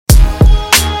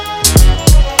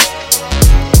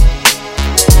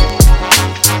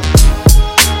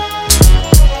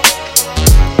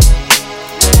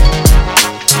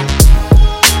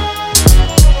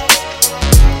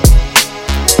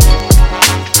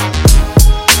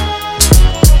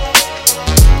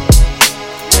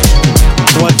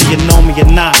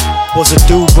Was a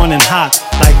dude running hot,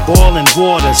 like boiling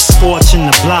water, scorching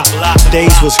the block.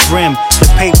 Days was grim, the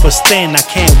paper's thin, I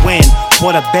can't win.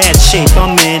 What a bad shape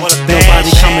I'm in.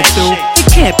 Nobody coming through, it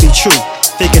can't be true.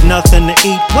 Figure nothing to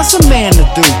eat, what's a man to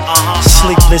do?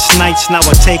 Sleepless nights, now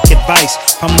I take advice.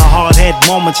 From the hard head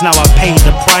moments, now I pay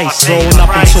the price. Growing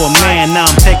up into a man, now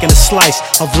I'm taking a slice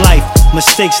of life.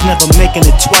 Mistakes, never making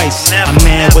it twice. A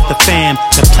man with the fam,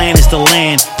 the plan is to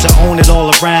land, to own it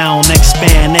all around.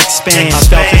 Expand, expand, I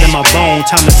felt it in my bone.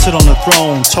 Time to sit on the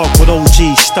throne, talk with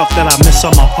OG, stuff that I miss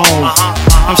on my own.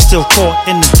 I'm still caught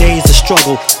in the days of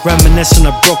struggle, reminiscing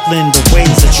of Brooklyn, the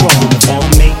ways of trouble. For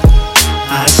me,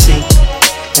 I see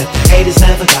that the haters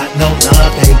never got no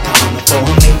love, they coming for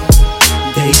me.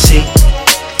 They see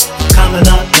I'm coming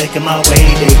up, making my way,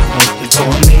 they looking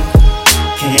for me.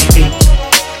 Can't be,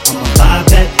 I'm a vibe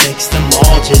that makes them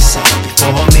all just happy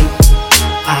for me.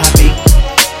 I be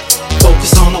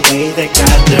focused on the way they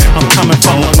got there. I'm coming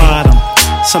from the bottom.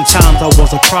 Sometimes I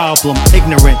was a problem,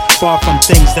 ignorant, far from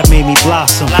things that made me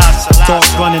blossom. Thought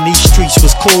running these streets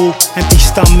was cool. Empty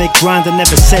stomach, grinder,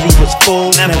 never said he was full.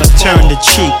 Never turned the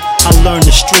cheek, I learned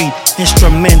the street.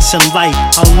 Instruments in life,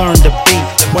 I learned the beat.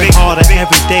 Went harder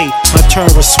every day, my turn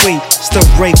was sweet. Still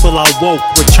grateful I woke,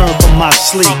 returned from my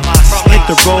sleep. Hit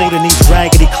the road in these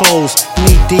raggedy clothes,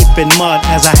 knee deep in mud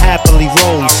as I happily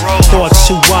rose. Thoughts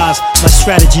too wise, my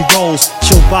strategy rose.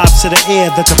 Show vibes to the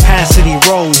air, the capacity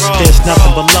rose. There's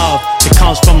nothing but love, it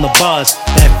comes from the buzz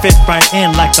that fit right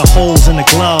in like the holes in the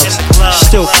gloves.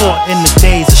 Still caught in the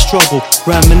days of struggle,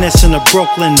 reminiscing of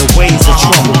Brooklyn, the ways of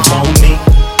trouble. For me,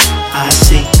 I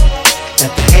see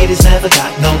that the haters never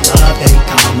got no love, they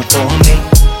coming for me.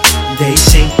 They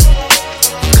see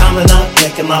I'm coming up,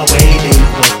 making my way, they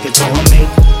looking for me.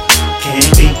 Can't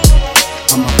be,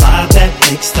 I'm a vibe that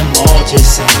makes them all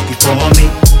just happy for me.